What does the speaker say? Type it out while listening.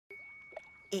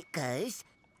It goes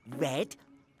red,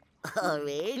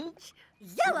 orange,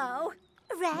 yellow,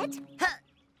 red,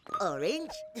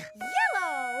 orange,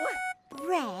 yellow,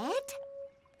 red,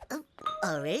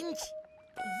 orange,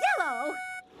 yellow.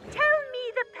 Tell me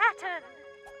the pattern.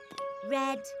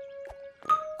 Red,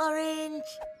 orange,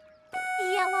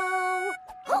 yellow.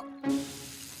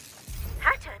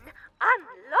 Pattern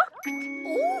unlocked.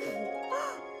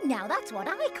 Ooh. Now that's what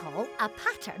I call a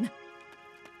pattern.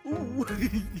 Ooh.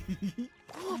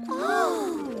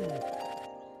 Oh.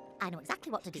 I know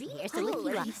exactly what to do here, so look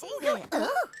you up.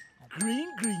 Green,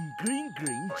 green, green,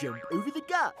 green, jump over the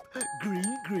gap.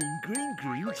 Green, green, green,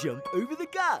 green, jump over the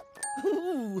gap.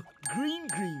 Ooh. Green,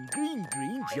 green, green,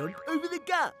 green, jump over the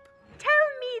gap. Tell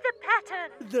me the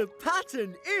pattern. The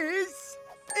pattern is...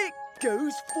 It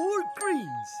goes 4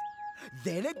 greens,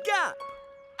 then a gap,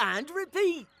 and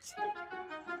repeat.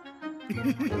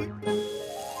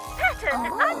 Pattern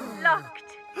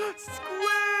unlocked.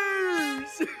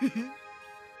 Squares!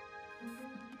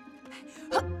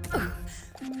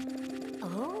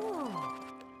 Oh,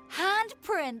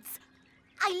 handprints.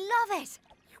 I love it.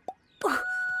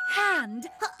 Hand,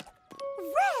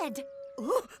 red.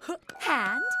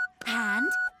 Hand,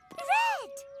 hand,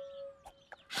 red.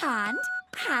 Hand,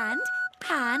 hand,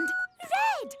 hand,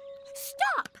 red.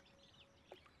 Stop.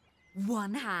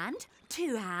 1 hand,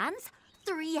 2 hands,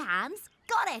 3 hands.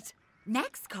 Got it.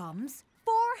 Next comes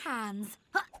 4 hands.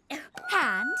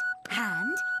 Hand,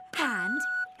 hand, hand,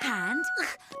 hand,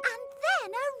 and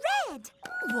then a red.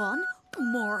 1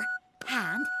 more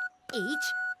hand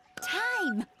each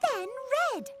time. Then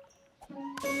red.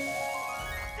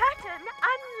 Pattern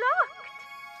unlocked.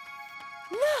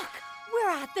 Look,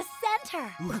 we're at the center.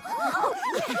 1,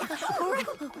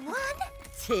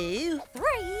 2,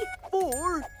 3,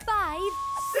 4, 5,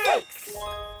 6.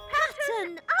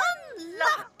 Pattern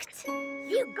unlocked.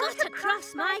 You got across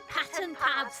my pattern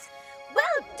paths.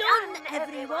 Well done,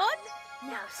 everyone.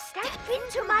 Now step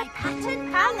into my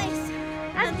pattern palace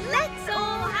and let's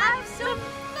all have some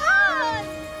fun.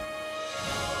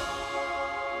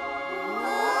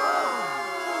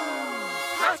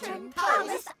 Pattern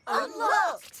palace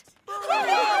unlocked.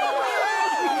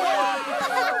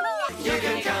 You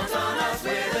can count on us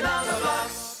with an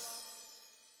Alphablocks.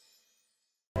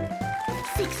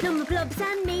 6 Numberblocks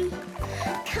and me,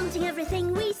 counting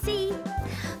everything we see,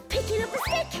 picking up a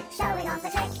stick, showing off the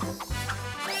trick.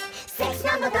 6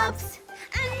 Numberblocks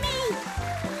and me.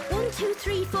 1, 2,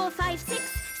 3, 4, 5, 6,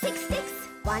 6 sticks.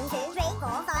 1, 2, 3, 4,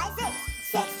 5, 6,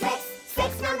 6 tricks.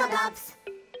 6 Numberblocks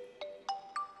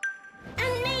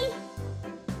and me.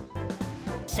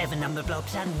 7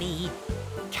 Numberblocks and me,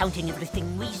 counting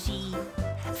everything we see,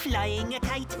 flying a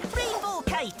kite, rainbow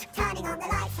kite. Turning on the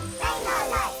lights, rainbow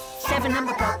lights. 7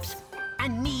 Numberblocks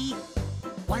and me.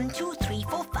 1, 2, 3,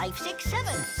 4, 5, 6,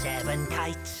 7. 7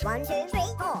 kites. 1, 2,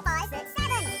 3, 4, 5, 6,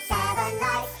 7. 7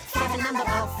 lights. 7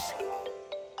 Numberblocks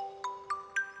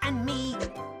and me.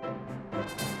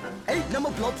 8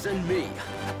 Numberblocks and me,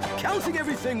 counting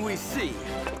everything we see,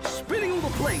 spinning all the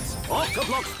plates,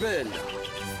 Octoblock spin.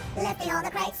 Lifting all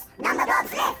the crates,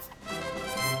 Numberblocks lift.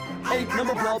 8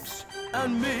 Numberblocks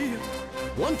and me.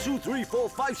 1, 2, 3, 4,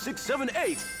 5, 6, 7,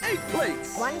 8. 8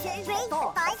 plates. 1, 2, 3,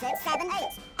 4, 5, 6, 7, 8.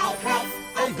 8 crates.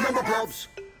 8 Numberblocks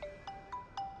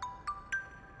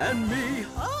and me.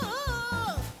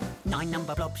 9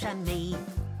 Numberblocks and me,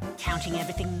 counting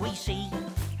everything we see,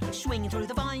 swinging through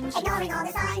the vines, Ignoring all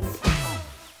the signs.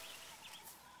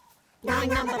 9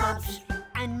 Numberblocks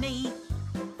and me.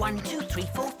 1, 2, 3,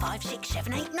 4, 5, 6,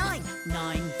 7, 8, 9.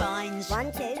 9 vines.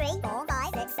 1, 2, 3, 4,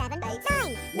 5, 6, 7, 8,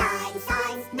 9. 9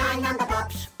 signs. 9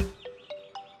 Numberblocks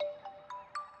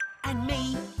and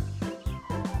me.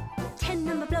 10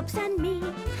 Numberblocks and me,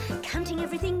 counting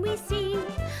everything we see,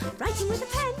 writing with a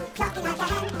pen, plucking like a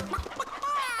hen.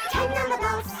 10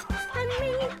 Numberblocks and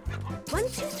me. 1, 2,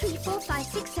 3, 4, 5,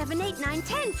 6, 7, 8, 9,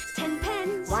 10. 10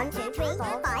 pens. 1, 2, 3,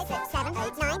 4, 5, 6, 7,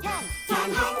 8, 9, 10.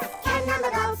 10 pens. 10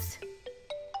 Numberblocks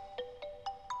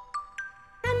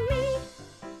and me.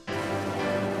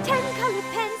 10 coloured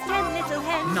pens, 10 little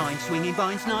hens. 9 swinging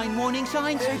vines, 9 warning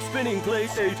signs. 8 spinning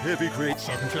plates, 8 heavy crates.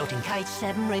 7 floating kites,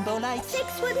 7 rainbow lights.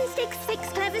 6 wooden sticks, 6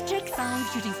 clever tricks. 5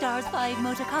 shooting stars, 5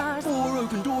 motor cars. 4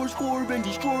 open doors, 4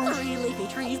 bendy straws. 3 leafy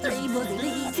trees, 3 muddy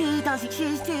leaves. 2 dancing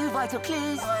shoes, 2 vital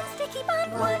clues. 1 sticky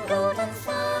bun, 1 golden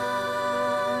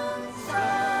sun.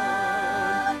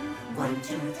 1,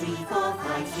 2, 3, 4,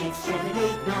 5, 6, 7,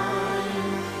 8,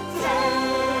 9,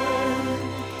 10.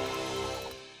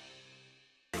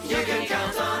 You can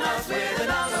count on us with an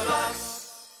Alphablocks.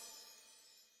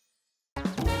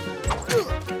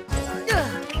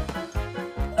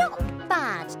 Not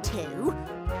bad, too.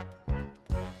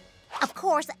 Of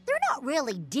course, course, they're not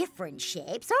really different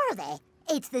shapes, are they?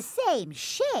 It's the same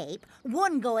shape,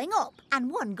 one going up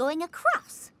and one going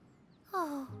across.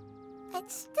 Oh,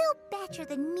 it's still better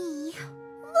than me.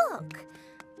 Look.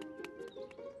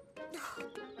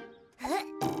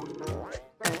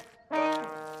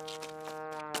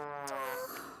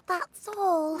 That's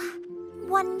all.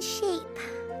 One shape.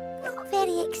 Not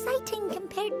very exciting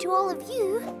compared to all of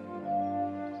you.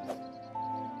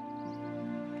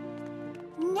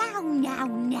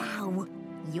 Now.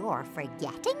 You're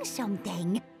forgetting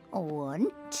something.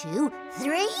 1, 2,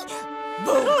 3.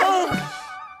 Boom!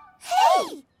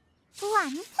 Hey!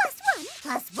 1 plus 1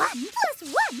 plus 1 plus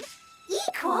 1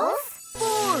 equals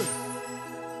 4.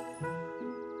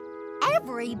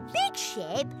 Every big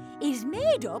shape is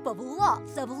made up of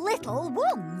lots of little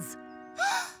ones.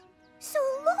 So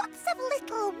lots of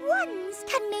little ones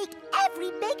can make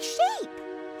every big shape.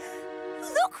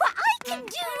 Look what I can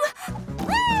do!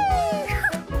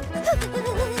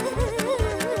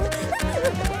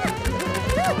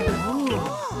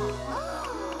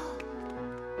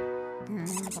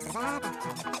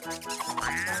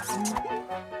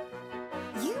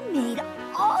 You made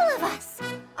all of us!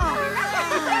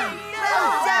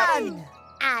 Well done!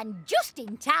 And just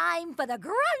in time for the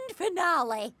grand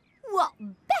finale. What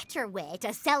better way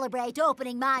to celebrate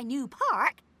opening my new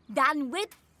park than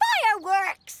with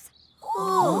fireworks?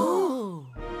 Oh!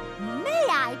 May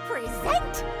I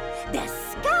present the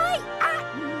Sky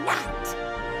at Night?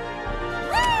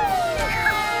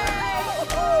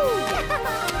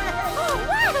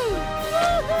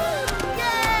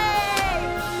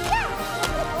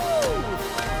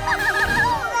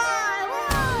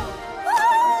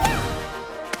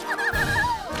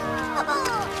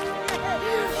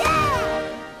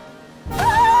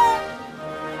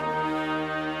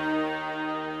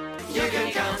 You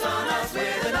can count on us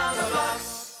with the Numberblocks.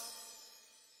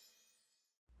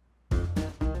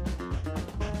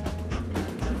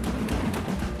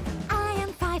 I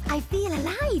am 5, I feel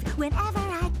alive whenever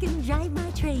I can drive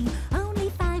my train. Only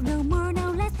 5, no more,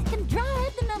 no less, can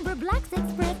drive the Numberblocks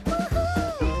Express. Woohoo!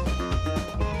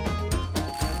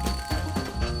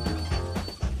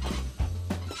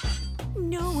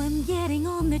 No one getting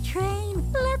on the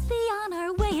train. Let's be on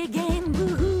our way again.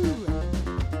 Woohoo!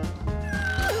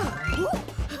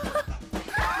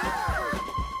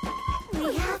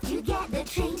 We have to get the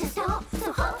train to stop,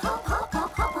 so hop, hop, hop,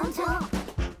 hop, hop on top.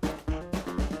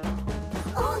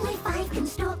 Only 5 can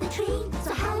stop the train,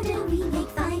 so how do we make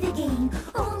 5 again?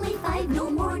 Only 5, no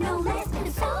more, no less, can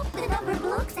stop the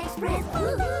Numberblocks Express.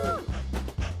 Woohoo!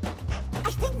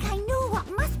 I think I know what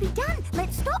must be done.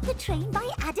 Let's stop the train by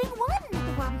adding 1.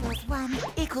 1 plus 1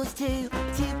 Equals 2. 2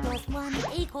 plus 1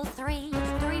 equals 3.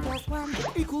 3 plus 1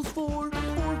 Equals 4.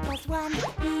 4 plus 1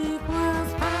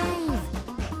 equals 5.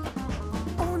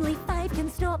 Only 5 can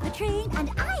stop the train, and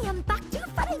I am back to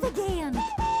 5 again.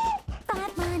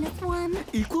 5 minus 1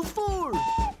 Equals 4.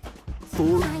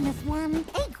 4. minus 1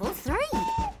 equals 3.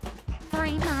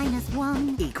 3 minus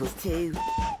 1 Equals 2.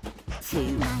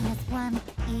 2. minus 1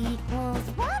 equals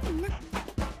 1.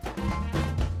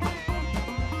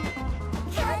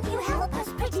 Can you help us,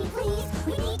 pretty please?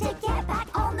 We need to get back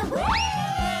on the way.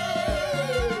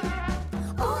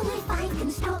 Only 5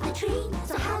 can stop the train,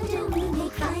 so how do we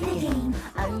make 5 again?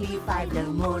 Only 5,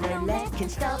 no more, no less, can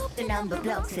stop the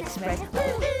Numberblocks Express.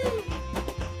 Woohoo!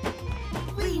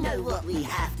 We know what we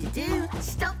have to do.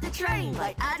 Stop the train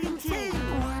by adding 2.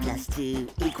 1 Plus 2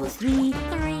 equals 3.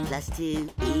 3 Plus 2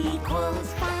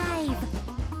 equals 5.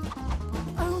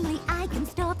 Only I can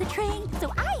stop the train,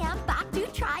 so I am back to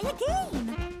try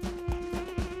again.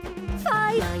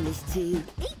 5 minus 2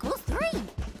 equals 3.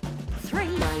 3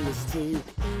 minus 2.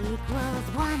 equals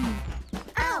 1.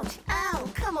 Ouch! Ow!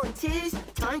 Come on, twos.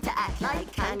 Time to act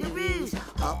like kangaroos.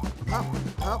 Hop, hop,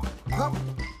 hop, hop.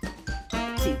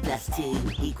 2 plus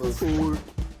 2 equals 4.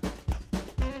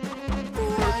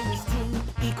 Minus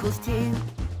 2 equals 2.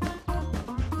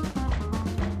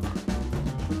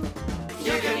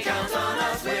 You can count on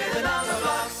us with the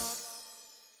Numberblocks.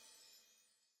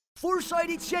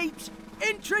 Four-sided shapes,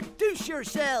 introduce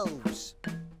yourselves.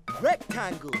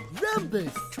 Rectangle,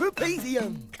 rhombus,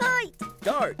 trapezium, kite,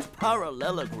 dart,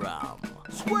 parallelogram,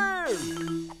 square.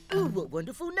 Ooh, what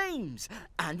wonderful names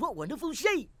and what wonderful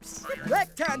shapes.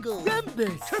 Rectangle,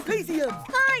 rhombus, trapezium,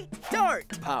 kite,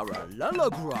 dart,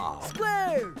 parallelogram,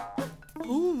 square.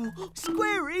 Ooh,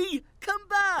 squarey, come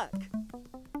back.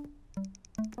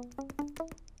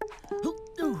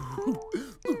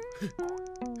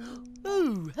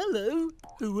 Oh, hello.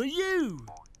 Who are you?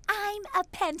 I'm a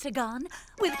pentagon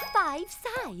with 5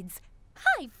 sides.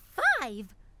 High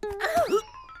 5.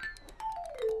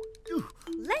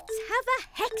 Let's have a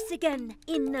hexagon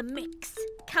in the mix.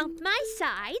 Count my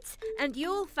sides and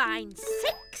you'll find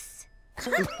 6.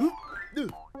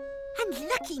 And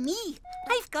lucky me,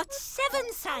 I've got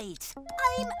 7 sides.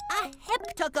 I'm a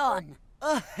heptagon.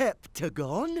 A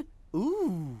heptagon?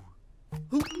 Ooh.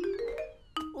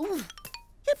 Ooh.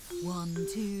 1,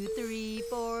 2, 3,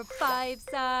 4, 5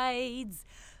 sides.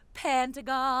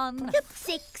 Pentagon.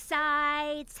 6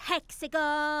 sides,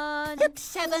 hexagon.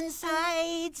 7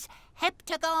 sides,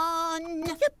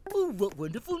 heptagon. Ooh, what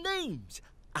wonderful names.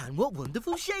 And what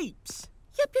wonderful shapes.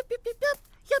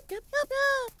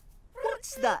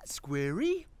 What's that,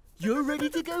 Squarey? You're ready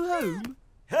to go home?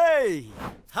 Hey,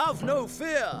 have no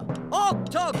fear.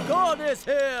 Octagon is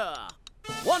here.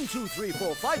 1, 2, 3,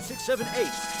 4, 5, 6, 7, 8.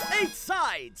 8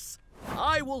 sides.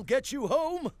 I will get you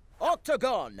home.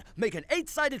 Octagon. Make an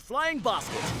 8-sided flying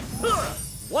basket.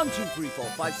 1, 2, 3, 4,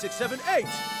 5, 6, 7, 8.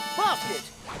 Basket.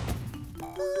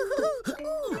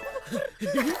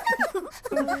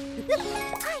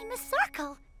 I'm a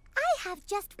circle. I have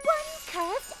just one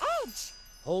curved edge.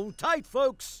 Hold tight,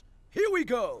 folks. Here we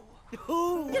go. Hey!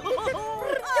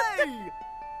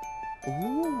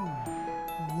 Ooh,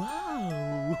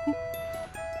 wow.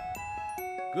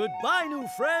 Goodbye, new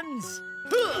friends.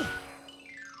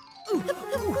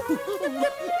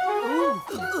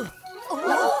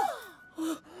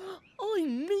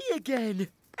 I'm me again.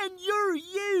 And you're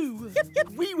you.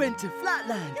 We went to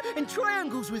Flatland, and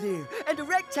triangles were there, and a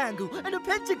rectangle, and a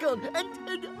pentagon, and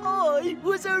I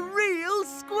was a real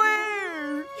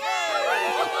square.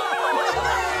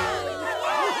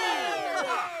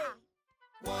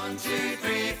 One, 2,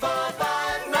 3, 4,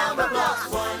 5 Numberblocks.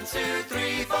 1, 2,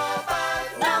 3, 4, 5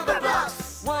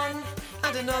 Numberblocks. 1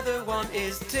 and another one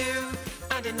is 2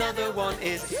 and another one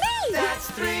is me. That's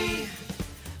 3.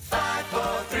 5,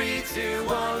 4, 3, 2,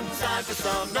 1. Time for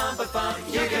some number fun.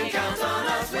 You can count on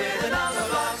us with the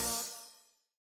Numberblocks.